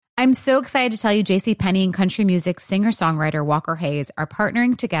I'm so excited to tell you JCPenney and country music singer-songwriter Walker Hayes are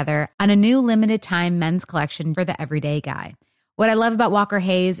partnering together on a new limited-time men's collection for the everyday guy. What I love about Walker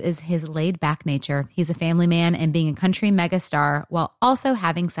Hayes is his laid-back nature. He's a family man, and being a country megastar while also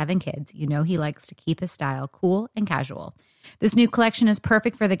having 7 kids, you know he likes to keep his style cool and casual. This new collection is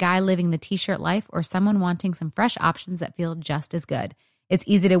perfect for the guy living the t-shirt life or someone wanting some fresh options that feel just as good. It's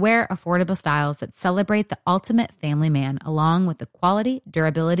easy to wear, affordable styles that celebrate the ultimate family man, along with the quality,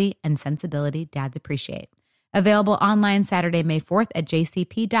 durability, and sensibility dads appreciate. Available online Saturday, May 4th at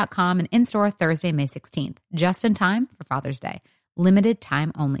jcp.com and in-store Thursday, May 16th. Just in time for Father's Day. Limited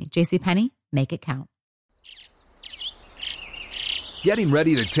time only. JCPenney, make it count. Getting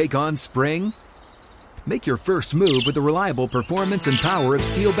ready to take on spring? Make your first move with the reliable performance and power of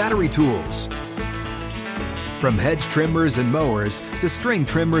Steel battery tools. From hedge trimmers and mowers to string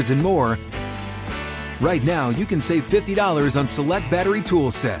trimmers and more, right now you can save $50 on select battery tool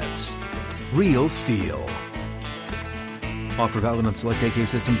sets. Real Steel. Offer valid on select AK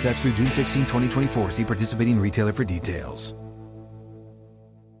system sets through June 16, 2024. See participating retailer for details.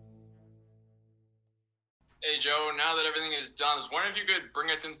 Hey, Joe, now that everything is done, I was wondering if you could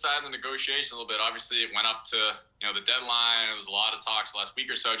bring us inside the negotiation a little bit. Obviously, it went up to the deadline. It was a lot of talks last week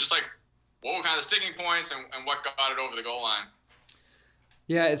or so. Just like, what were kind of the sticking points and what got it over the goal line?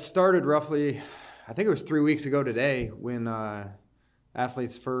 Yeah, it started roughly, I think it was 3 weeks ago today when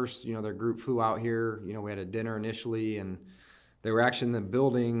Athletes First, their group flew out here. We had a dinner initially, and they were actually in the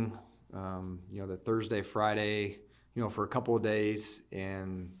building, the Thursday, Friday, for a couple of days.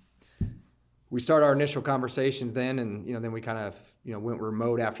 And we started our initial conversations then, and, then we kind of, went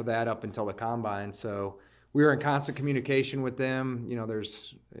remote after that up until the combine. So we were in constant communication with them.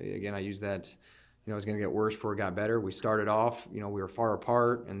 I use that, it was going to get worse before it got better. We started off, we were far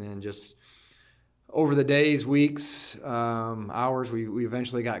apart, and then just over the days, weeks, hours, we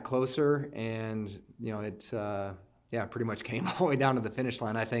eventually got closer, and, it pretty much came all the way down to the finish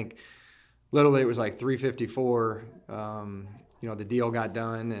line. I think literally it was like 3:54, the deal got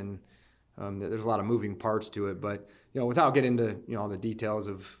done, and there's a lot of moving parts to it. But, without getting into, all the details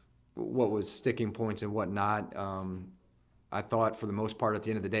of what was sticking points and what not, I thought for the most part at the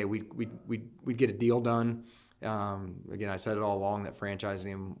end of the day we'd get a deal done. Again, I said it all along that franchising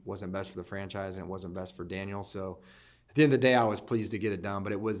him wasn't best for the franchise and it wasn't best for Daniel. So at the end of the day, I was pleased to get it done,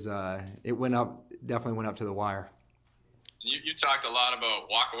 but it definitely went up to the wire. You talked a lot about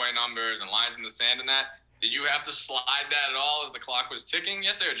walk-away numbers and lines in the sand and that. Did you have to slide that at all as the clock was ticking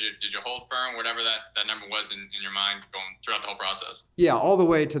yesterday, or did you hold firm, whatever that number was in your mind going throughout the whole process? Yeah, all the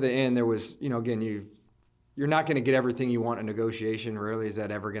way to the end. There was, again, you're not going to get everything you want in negotiation. Rarely is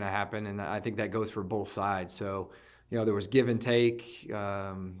that ever going to happen, and I think that goes for both sides. So, there was give and take.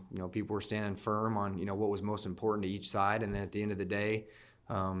 People were standing firm on, what was most important to each side, and then at the end of the day,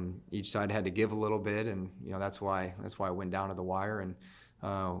 each side had to give a little bit, and that's why it went down to the wire, and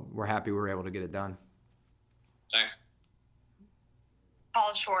we're happy we were able to get it done. Thanks.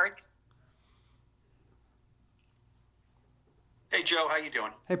 Paul Schwartz. Hey, Joe, how you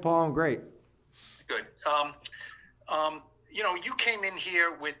doing? Hey, Paul, I'm great. Good. You came in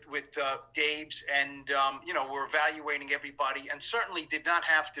here with Dave's, and we're evaluating everybody, and certainly did not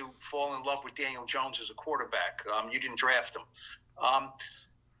have to fall in love with Daniel Jones as a quarterback. You didn't draft him.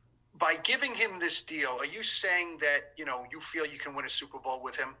 By giving him this deal, are you saying that you feel you can win a Super Bowl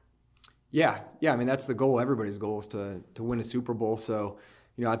with him? Yeah. I mean, that's the goal. Everybody's goal is to win a Super Bowl. So,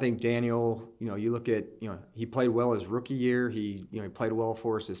 I think Daniel, you look at, he played well his rookie year. He played well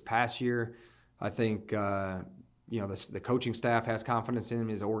for us this past year. I think, the coaching staff has confidence in him.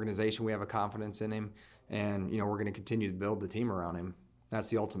 His organization, we have a confidence in him. And, we're going to continue to build the team around him. That's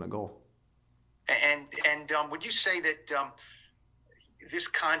the ultimate goal. And would you say that this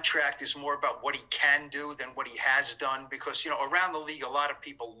contract is more about what he can do than what he has done? Because, around the league, a lot of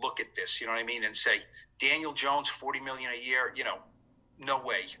people look at this, and say, Daniel Jones, $40 million a year, no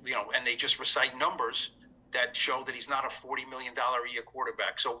way, and they just recite numbers that show that he's not a $40 million a year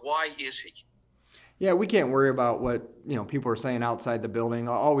quarterback. So why is he? Yeah, we can't worry about what, people are saying outside the building.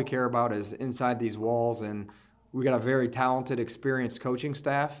 All we care about is inside these walls, and we got a very talented, experienced coaching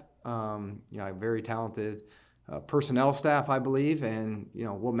staff, a very talented personnel staff, I believe, and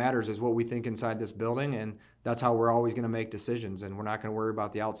what matters is what we think inside this building, and that's how we're always going to make decisions, and we're not going to worry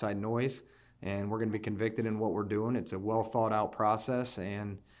about the outside noise, and we're going to be convicted in what we're doing. It's a well thought out process,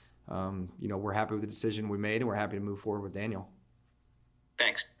 and we're happy with the decision we made, and we're happy to move forward with Daniel.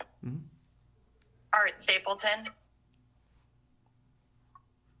 Thanks. Mm-hmm. Art Stapleton.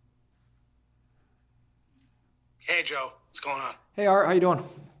 Hey, Joe. What's going on? Hey, Art. How you doing?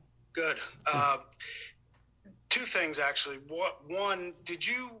 Good. Two things, actually. One, did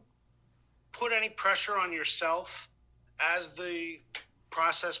you put any pressure on yourself as the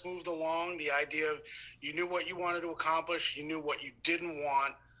process moved along? The idea of you knew what you wanted to accomplish, you knew what you didn't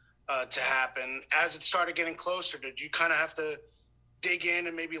want to happen. As it started getting closer, did you kind of have to dig in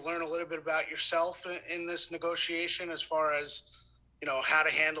and maybe learn a little bit about yourself in this negotiation as far as, how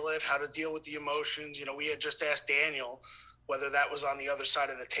to handle it, how to deal with the emotions? We had just asked Daniel whether that was on the other side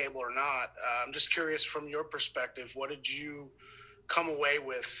of the table or not. I'm just curious from your perspective, what did you come away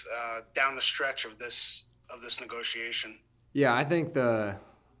with down the stretch of this negotiation? Yeah, I think the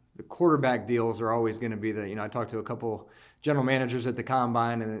quarterback deals are always going to be I talked to a couple general managers at the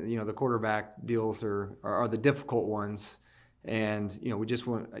combine, and the quarterback deals are the difficult ones. And we just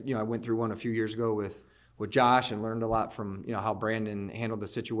went. I went through one a few years ago with Josh and learned a lot from how Brandon handled the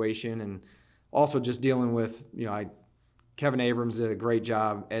situation, and also just dealing with Kevin Abrams did a great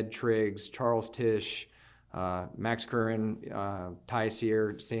job. Ed Triggs, Charles Tisch, Max Curran, Ty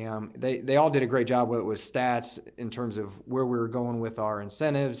Sear, Sam. They all did a great job, whether it was stats in terms of where we were going with our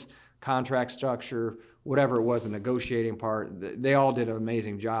incentives, contract structure, whatever it was, the negotiating part. They all did an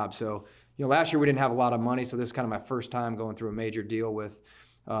amazing job. So, last year we didn't have a lot of money, so this is kind of my first time going through a major deal with,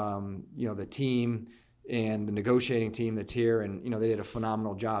 the team and the negotiating team that's here, and they did a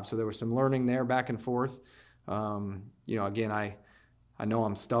phenomenal job. So there was some learning there back and forth. Again, I know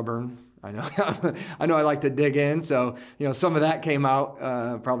I'm stubborn. I know I like to dig in. So, some of that came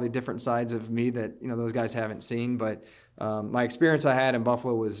out, probably different sides of me that, those guys haven't seen. But my experience I had in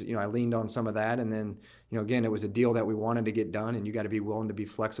Buffalo was, I leaned on some of that. And then, again, it was a deal that we wanted to get done, and you got to be willing to be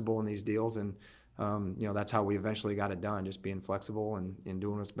flexible in these deals. And, that's how we eventually got it done, just being flexible and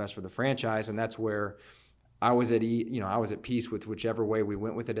doing what's best for the franchise. And that's where I was at peace with whichever way we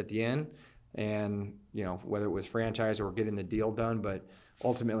went with it at the end. And, whether it was franchise or getting the deal done, but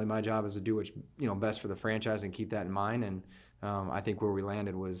ultimately my job is to do what's, best for the franchise and keep that in mind. And I think where we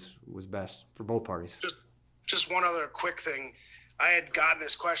landed was best for both parties. Just one other quick thing. I had gotten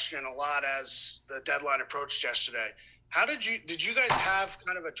this question a lot as the deadline approached yesterday. Did you guys have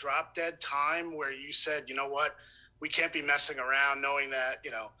kind of a drop dead time where you said, you know what, we can't be messing around knowing that,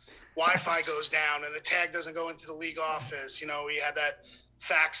 Wi-Fi goes down and the tag doesn't go into the league office. We had that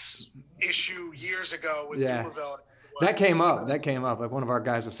fax issue years ago with Dumerville. That came up. Like one of our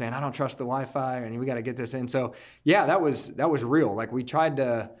guys was saying, I don't trust the Wi-Fi and we got to get this in. So yeah, that was real. Like we tried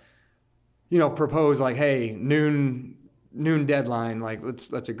to, propose like, hey, noon deadline, like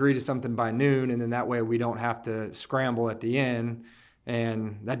let's agree to something by noon. And then that way we don't have to scramble at the end.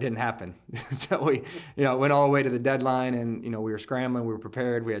 And that didn't happen. So we, went all the way to the deadline, and, we were scrambling, we were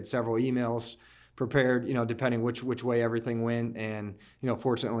prepared. We had several emails prepared, depending which way everything went. And,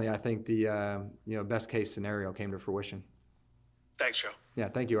 fortunately, I think the, best case scenario came to fruition. Thanks, Joe. Yeah,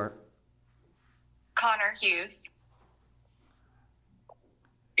 thank you, Art. Connor Hughes.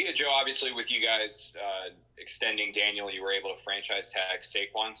 Yeah, Joe, obviously with you guys extending Daniel, you were able to franchise tag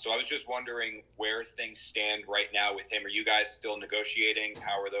Saquon. So I was just wondering where things stand right now with him. Are you guys still negotiating?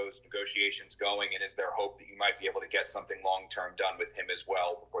 How are those negotiations going? And is there hope that you might be able to get something long-term done with him as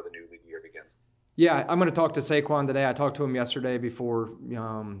well before the new league year begins? Yeah, I'm going to talk to Saquon today. I talked to him yesterday before,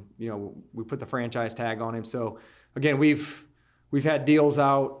 we put the franchise tag on him. So again, we've had deals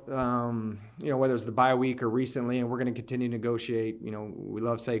out, whether it's the bye week or recently, and we're going to continue to negotiate. We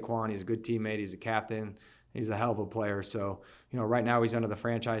love Saquon. He's a good teammate. He's a captain. He's a hell of a player. So, right now he's under the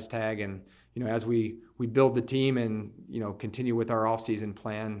franchise tag. And, as we build the team and, continue with our offseason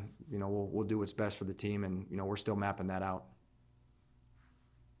plan, we'll do what's best for the team. And, we're still mapping that out.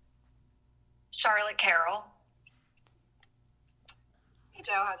 Charlotte Carroll. Hey,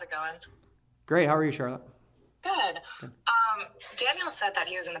 Joe. How's it going? Great. How are you, Charlotte? Good. Daniel said that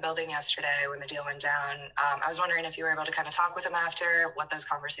he was in the building yesterday when the deal went down. I was wondering if you were able to kind of talk with him after, what those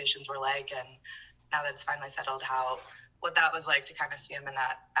conversations were like, and now that it's finally settled, what that was like to kind of see him in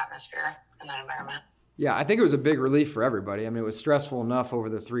that atmosphere, in that environment. Yeah, I think it was a big relief for everybody. I mean, it was stressful enough over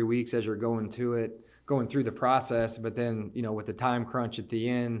the 3 weeks as you're going through the process, but then, with the time crunch at the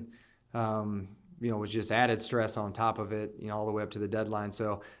end, it was just added stress on top of it, all the way up to the deadline.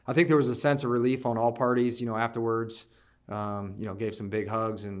 So I think there was a sense of relief on all parties, afterwards, gave some big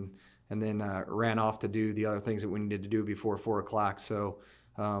hugs and then ran off to do the other things that we needed to do before 4:00. So,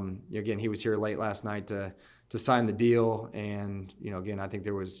 again, he was here late last night to sign the deal. And, again, I think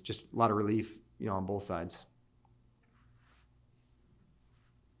there was just a lot of relief, on both sides.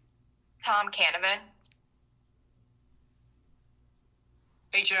 Tom Canavan.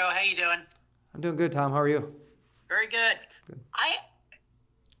 Hey, Joe. How you doing? I'm doing good, Tom. How are you? Very good.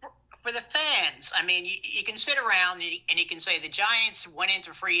 For the fans, I mean, you can sit around and you can say the Giants went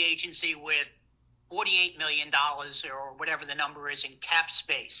into free agency with $48 million or whatever the number is in cap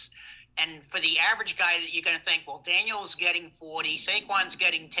space. And for the average guy, that you're going to think, well, Daniel's getting 40, Saquon's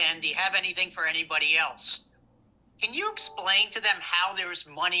getting 10. Do you have anything for anybody else? Can you explain to them how there's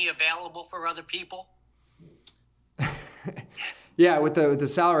money available for other people? Yeah, with the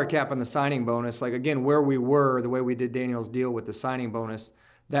salary cap and the signing bonus, like again, where we were, the way we did Daniel's deal with the signing bonus,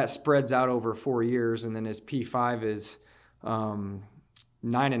 that spreads out over 4 years, and then his P5 is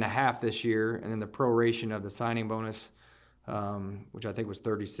 9.5 this year, and then the proration of the signing bonus, which I think was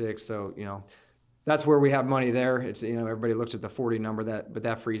 36. So that's where we have money there. It's everybody looks at the 40 number, but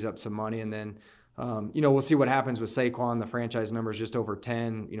that frees up some money, and then we'll see what happens with Saquon. The franchise number is just over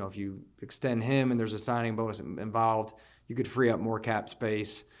 10. If you extend him and there's a signing bonus involved, you could free up more cap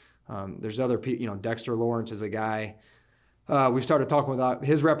space. There's other people, Dexter Lawrence is a guy. We've started talking with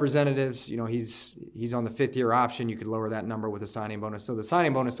his representatives. He's on the 5th-year option. You could lower that number with a signing bonus. So the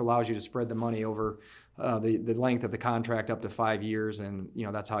signing bonus allows you to spread the money over the length of the contract up to 5 years, and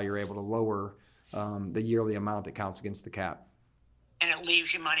that's how you're able to lower the yearly amount that counts against the cap. And it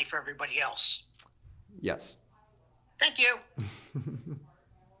leaves you money for everybody else. Yes. Thank you.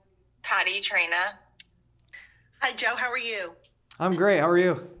 Patty Traina. Hi, Joe. How are you? I'm great. How are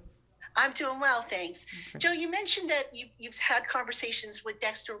you? I'm doing well, thanks. Okay. Joe, you mentioned that you've had conversations with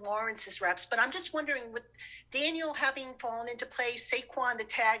Dexter Lawrence's reps, but I'm just wondering, with Daniel having fallen into place, Saquon the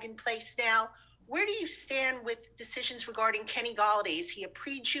tag in place now, where do you stand with decisions regarding Kenny Golladay? Is he a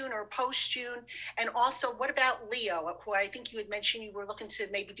pre-June or post-June? And also, what about Leo, who I think you had mentioned you were looking to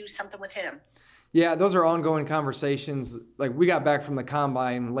maybe do something with him? Yeah, those are ongoing conversations. Like, we got back from the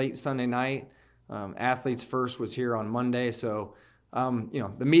combine late Sunday night. Athletes First was here on Monday, so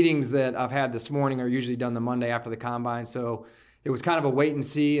the meetings that I've had this morning are usually done the Monday after the combine. So it was kind of a wait and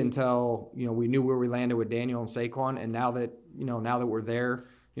see until we knew where we landed with Daniel and Saquon. And now that we're there,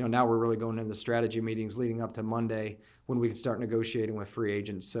 now we're really going into strategy meetings leading up to Monday when we can start negotiating with free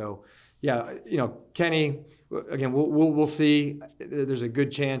agents. So yeah, Kenny, again, we'll see. There's a good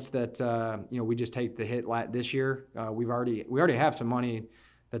chance that we just take the hit this year. We already have some money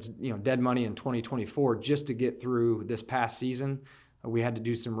that's dead money in 2024 just to get through this past season. We had to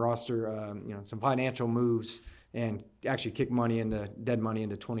do some roster, some financial moves and actually kick dead money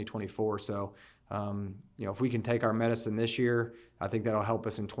into 2024. So, if we can take our medicine this year, I think that'll help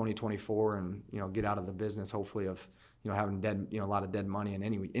us in 2024 and, get out of the business, hopefully, of, having a lot of dead money in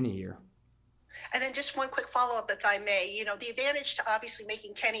any year. And then just one quick follow-up, if I may. The advantage to obviously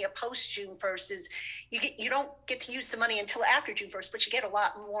making Kenny a post-June 1st is you don't get to use the money until after June 1st, but you get a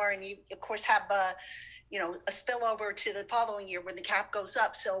lot more, and you, of course, have a spillover to the following year when the cap goes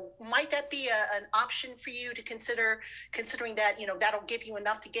up. So might that be an option for you to consider, considering that, that'll give you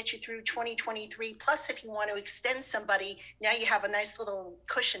enough to get you through 2023? Plus, if you want to extend somebody, now you have a nice little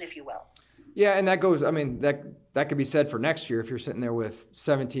cushion, if you will. Yeah, and that goes, that could be said for next year. If you're sitting there with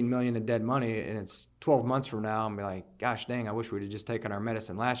 $17 million in dead money and it's 12 months from now, and be like, gosh dang, I wish we'd have just taken our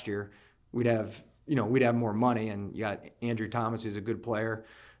medicine last year. We'd have more money. And you got Andrew Thomas, who's a good player.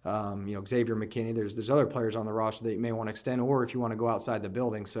 Xavier McKinney. There's other players on the roster that you may want to extend, or if you want to go outside the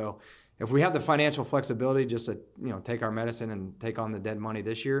building. So if we have the financial flexibility just to take our medicine and take on the dead money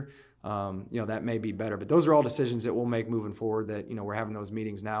this year, that may be better. But those are all decisions that we'll make moving forward. That we're having those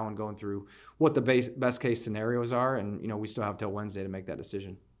meetings now and going through what the best case scenarios are, and we still have till Wednesday to make that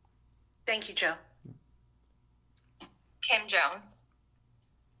decision. Thank you, Joe. Kim Jones.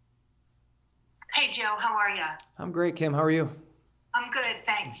 Hey, Joe, how are you? I'm great, Kim. How are you? I'm good,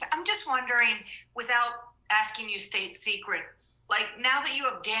 thanks. I'm just wondering, without asking you state secrets, like now that you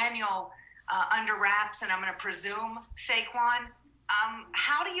have Daniel under wraps, and I'm going to presume Saquon,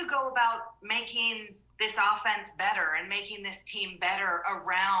 how do you go about making this offense better and making this team better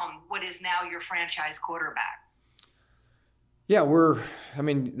around what is now your franchise quarterback? Yeah,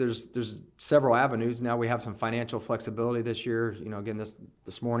 there's several avenues. Now we have some financial flexibility this year. Again,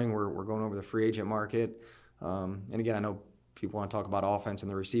 this morning we're going over the free agent market. And again, I know people want to talk about offense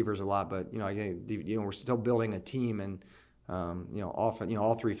and the receivers a lot, but we're still building a team, and often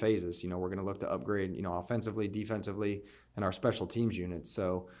all three phases. We're going to look to upgrade, offensively, defensively, and our special teams units.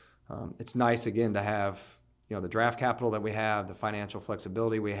 So it's nice again to have the draft capital that we have, the financial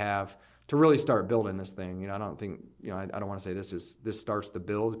flexibility we have to really start building this thing. I don't think I don't want to say this starts the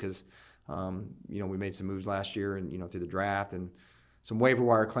build, because we made some moves last year and through the draft and some waiver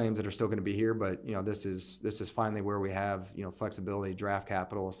wire claims that are still going to be here, but this is finally where we have flexibility, draft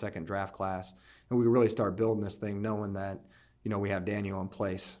capital, a second draft class, and we really start building this thing knowing that we have Daniel in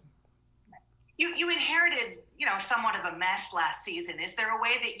place. You inherited somewhat of a mess last season. Is there a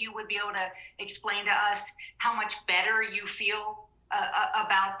way that you would be able to explain to us how much better you feel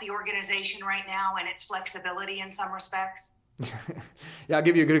about the organization right now and its flexibility in some respects? Yeah, I'll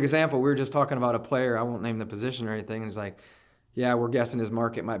give you a good example. We were just talking about a player. I won't name the position or anything. And he's like, yeah, we're guessing his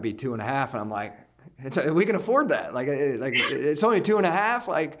market might be 2.5. And I'm like, we can afford that. Like it's only 2.5.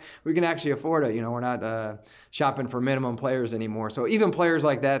 Like we can actually afford it. You know, we're not shopping for minimum players anymore. So even players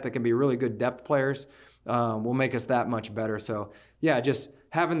like that can be really good depth players will make us that much better. So yeah, just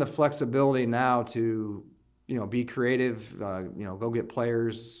having the flexibility now to, you know, be creative, you know, go get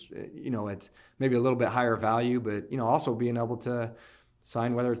players, you know, it's maybe a little bit higher value, but, you know, also being able to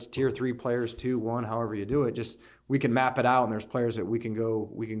sign, whether it's tier 3 players, 2, 1, however you do it, just we can map it out, and there's players that we can go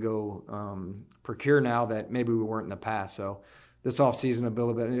procure now that maybe we weren't in the past. So this offseason, a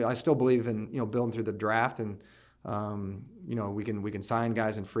little bit, I still believe in, you know, building through the draft, and you know, we can sign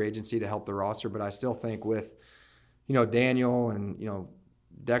guys in free agency to help the roster, but I still think with, you know, Daniel and, you know,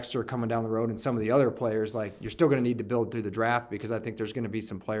 Dexter coming down the road and some of the other players, like you're still going to need to build through the draft, because I think there's going to be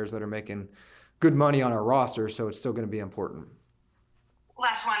some players that are making good money on our roster, so it's still going to be important.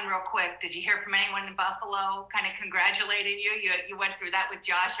 Last one real quick. Did you hear from anyone in Buffalo kind of congratulating you? You went through that with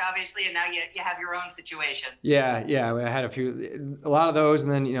Josh, obviously, and now you have your own situation. Yeah. I had a lot of those,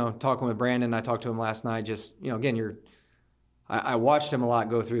 and then, you know, talking with Brandon, I talked to him last night, just, you know, again, I watched him a lot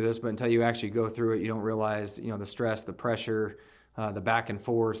go through this, but until you actually go through it, you don't realize, you know, the stress, the pressure, the back and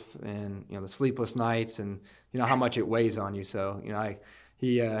forth, and, you know, the sleepless nights, and, you know, how much it weighs on you. So, you know, I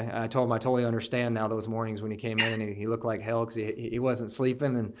told him I totally understand now those mornings when he came in and he looked like hell because he wasn't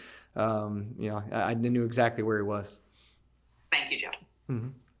sleeping, and, you know, I knew exactly where he was. Thank you, Joe. Mm-hmm.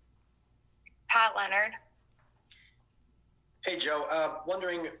 Pat Leonard. Hey, Joe,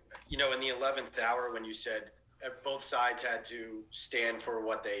 wondering, you know, in the 11th hour when you said both sides had to stand for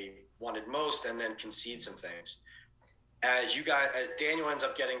what they wanted most and then concede some things. As Daniel ends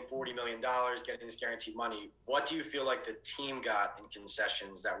up getting $40 million, getting his guaranteed money, what do you feel like the team got in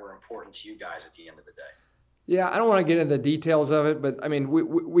concessions that were important to you guys at the end of the day? Yeah, I don't want to get into the details of it, but I mean,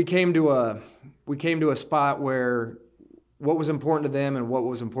 we came to a spot where what was important to them and what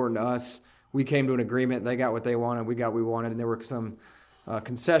was important to us, we came to an agreement. They got what they wanted, we got what we wanted, and there were some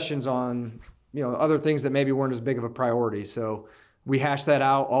concessions on, you know, other things that maybe weren't as big of a priority. So we hashed that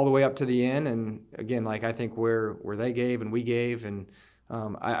out all the way up to the end. And again, like, I think where they gave and we gave, and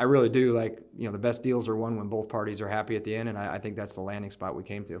I really do, like, you know, the best deals are won when both parties are happy at the end. And I think that's the landing spot we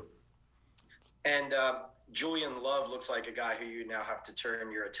came to. And Julian Love looks like a guy who you now have to turn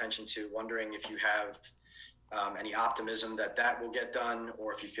your attention to. Wondering if you have any optimism that will get done,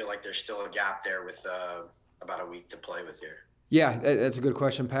 or if you feel like there's still a gap there with about a week to play with here. Yeah, that's a good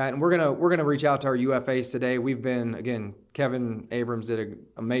question, Pat. And we're gonna reach out to our UFAs today. We've been, again, Kevin Abrams did an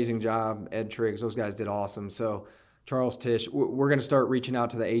amazing job. Ed Triggs, those guys did awesome. So Charles Tisch, we're gonna start reaching out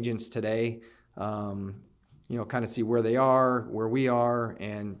to the agents today. You know, kind of see where they are, where we are,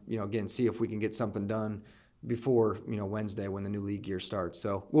 and, you know, again, see if we can get something done before, you know, Wednesday when the new league year starts.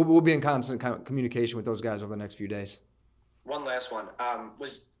 So we'll be in constant communication with those guys over the next few days. One last one.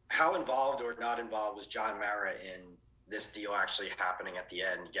 How involved or not involved was John Mara in this deal actually happening at the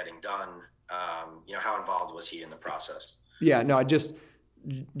end, getting done? You know, how involved was he in the process? Yeah, no,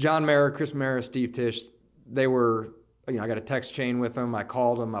 John Mara, Chris Mara, Steve Tisch, they were, you know, I got a text chain with them. I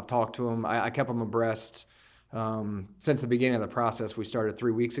called them. I've talked to them. I kept them abreast since the beginning of the process. We started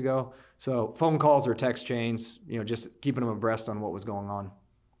 3 weeks ago. So phone calls or text chains, you know, just keeping them abreast on what was going on.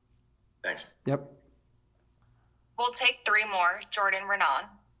 Thanks. Yep. We'll take 3 more. Jordan Renan.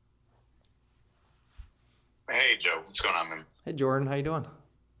 Hey, Joe. What's going on, man? Hey, Jordan. How you doing?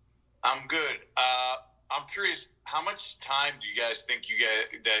 I'm good. I'm curious, how much time do you guys think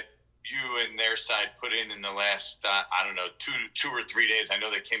that you and their side put in the last, I don't know, two or 3 days? I know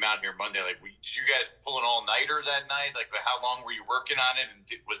they came out here Monday. Like, did you guys pull an all-nighter that night? Like, how long were you working on it? And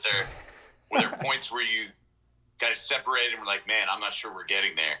were there points where you guys separated and were like, man, I'm not sure we're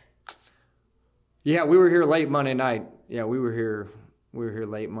getting there? Yeah, we were here late Monday night. Yeah, we were here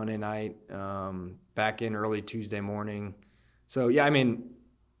late Monday night, back in early Tuesday morning. So, yeah, I mean,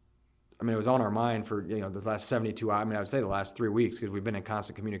 it was on our mind for, you know, the last 72 hours. I mean, I would say the last 3 weeks, because we've been in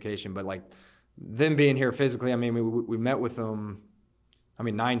constant communication. But, like, them being here physically, I mean, we met with them,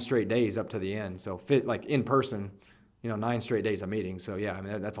 9 straight days up to the end. So, like, in person, you know, 9 straight days of meetings. So, yeah, I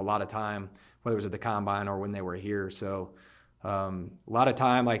mean, that's a lot of time, whether it was at the Combine or when they were here. So, a lot of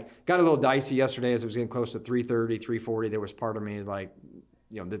time. Like, got a little dicey yesterday as it was getting close to 3:30, 3:40. There was part of me like,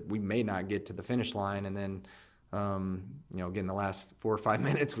 you know, that we may not get to the finish line. And then, you know, again, the last 4 or 5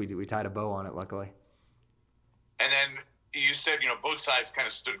 minutes, we tied a bow on it, luckily. And then you said, you know, both sides kind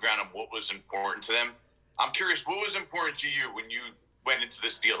of stood ground on what was important to them. I'm curious, what was important to you when you went into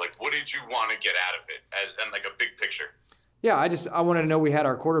this deal? Like, what did you want to get out of it and like a big picture? Yeah, I wanted to know we had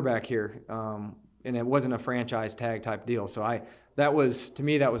our quarterback here. and it wasn't a franchise tag type deal. So that was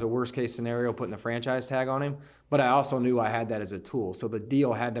a worst case scenario, putting the franchise tag on him. But I also knew I had that as a tool. So the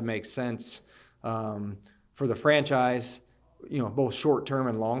deal had to make sense for the franchise, both short term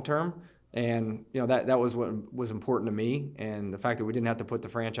and long term. And that was what was important to me. And the fact that we didn't have to put the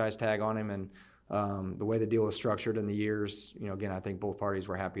franchise tag on him, and the way the deal was structured in the years, again, I think both parties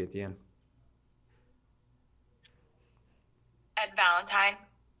were happy at the end. Ed Valentine.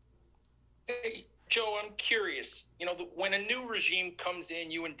 Hey, Joe, I'm curious. When a new regime comes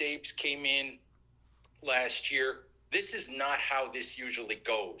in, you and Dapes came in last year. This is not how this usually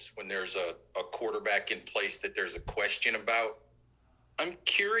goes when there's a quarterback in place that there's a question about. I'm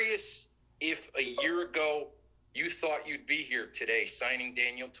curious if a year ago you thought you'd be here today signing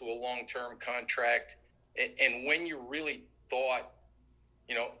Daniel to a long-term contract, and when you really thought,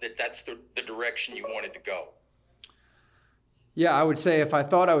 that's the direction you wanted to go. Yeah, I would say if I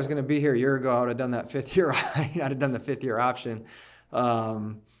thought I was going to be here a year ago, I would have done that fifth year. I'd have done the fifth-year option.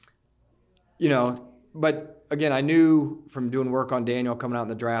 But again, I knew from doing work on Daniel coming out in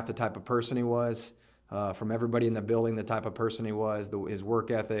the draft the type of person he was, from everybody in the building the type of person he was, his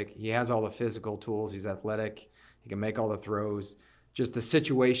work ethic. He has all the physical tools. He's athletic. He can make all the throws. Just the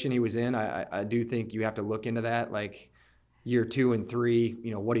situation he was in, I do think you have to look into that, like year 2 and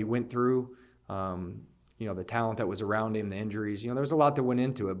 3, what he went through. The talent that was around him, the injuries, there's a lot that went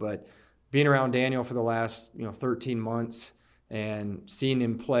into it. But being around Daniel for the last, 13 months and seeing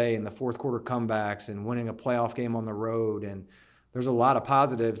him play in the fourth quarter comebacks and winning a playoff game on the road, and there's a lot of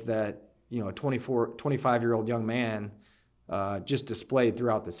positives that, a 25-year-old young man just displayed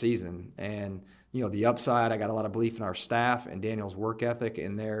throughout the season. And, the upside, I got a lot of belief in our staff and Daniel's work ethic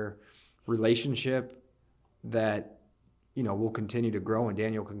and their relationship that, we'll continue to grow and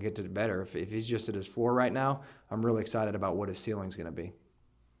Daniel can get to better. If he's just at his floor right now, I'm really excited about what his ceiling's going to be.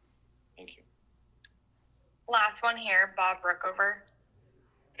 Thank you. Last one here, Bob Brookover.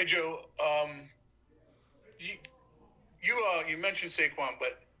 Hey, Joe. You mentioned Saquon,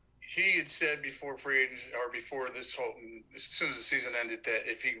 but he had said before free agents or before as soon as the season ended, that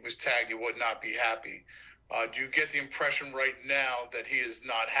if he was tagged, he would not be happy. Do you get the impression right now that he is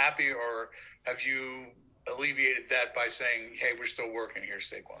not happy, or have you alleviated that by saying, hey, we're still working here,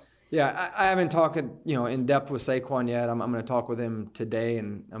 Saquon? Yeah, I haven't talked, in depth with Saquon yet. I'm going to talk with him today.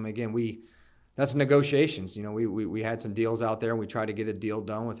 And again, that's negotiations. We had some deals out there and we tried to get a deal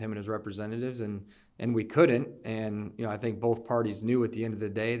done with him and his representatives, and we couldn't. And, I think both parties knew at the end of the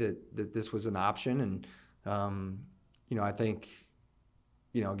day that this was an option. And, I think,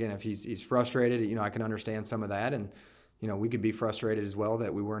 again, if he's frustrated, I can understand some of that. And, we could be frustrated as well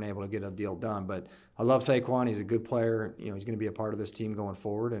that we weren't able to get a deal done. But I love Saquon. He's a good player. He's going to be a part of this team going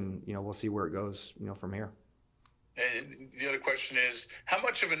forward, and, we'll see where it goes, from here. And the other question is, how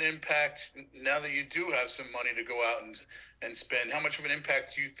much of an impact, now that you do have some money to go out and spend, how much of an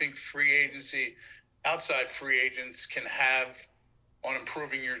impact do you think free agency, outside free agents, can have on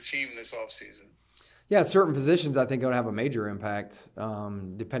improving your team this offseason? Yeah, certain positions I think are going to have a major impact,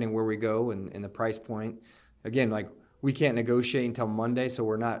 depending where we go and the price point. Again, like, we can't negotiate until Monday, so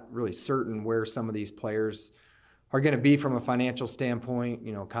we're not really certain where some of these players are going to be from a financial standpoint,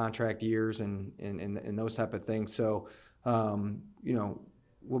 contract years and those type of things. So,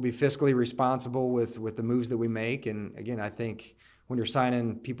 we'll be fiscally responsible with the moves that we make. And again, I think when you're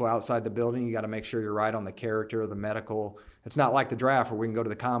signing people outside the building, you got to make sure you're right on the character, the medical. It's not like the draft where we can go to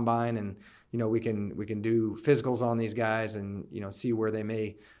the combine and, we can do physicals on these guys and, see where they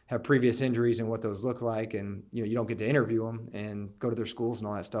may have previous injuries and what those look like. And, you don't get to interview them and go to their schools and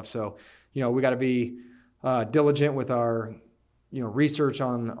all that stuff. So, we got to be diligent with our, research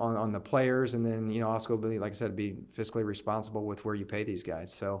on the players, and then, also be, like I said, be fiscally responsible with where you pay these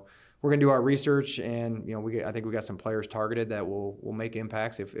guys. So we're going to do our research, and, I think we got some players targeted that will make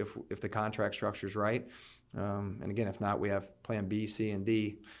impacts if the contract structure is right. And again, if not, we have plan B, C, and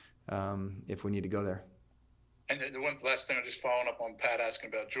D if we need to go there. And the one last thing, I'm just following up on Pat asking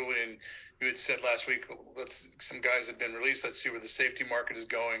about Julian. You had said last week, some guys have been released. Let's see where the safety market is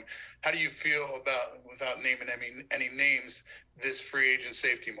going. How do you feel about, without naming any names, this free agent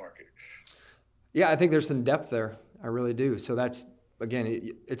safety market? Yeah, I think there's some depth there. I really do. So that's,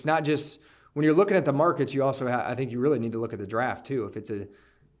 again, it's not just when you're looking at the markets. You also I think you really need to look at the draft too.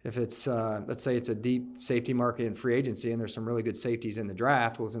 If it's let's say it's a deep safety market in free agency and there's some really good safeties in the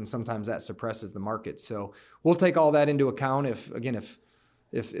draft, well, then sometimes that suppresses the market. So we'll take all that into account. If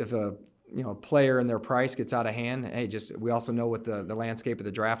a player and their price gets out of hand, we also know what the landscape of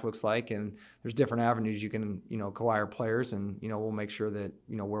the draft looks like, and there's different avenues you can acquire players, and we'll make sure that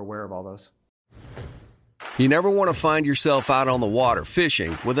we're aware of all those. You never want to find yourself out on the water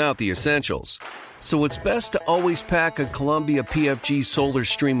fishing without the essentials. So it's best to always pack a Columbia PFG Solar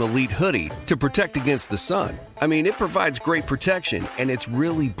Stream Elite hoodie to protect against the sun. I mean, it provides great protection, and it's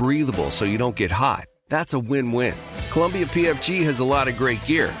really breathable so you don't get hot. That's a win-win. Columbia PFG has a lot of great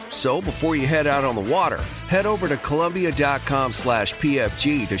gear, so before you head out on the water, head over to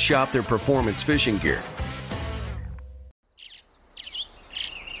Columbia.com/PFG to shop their performance fishing gear.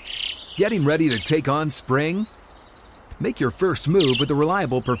 Getting ready to take on spring? Make your first move with the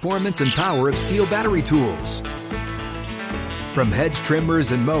reliable performance and power of Steel battery tools. From hedge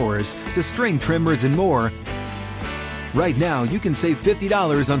trimmers and mowers to string trimmers and more, right now you can save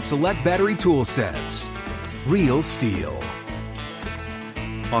 $50 on select battery tool sets. Real Steel.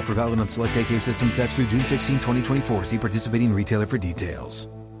 Offer valid on select AK system sets through June 16, 2024. See participating retailer for details.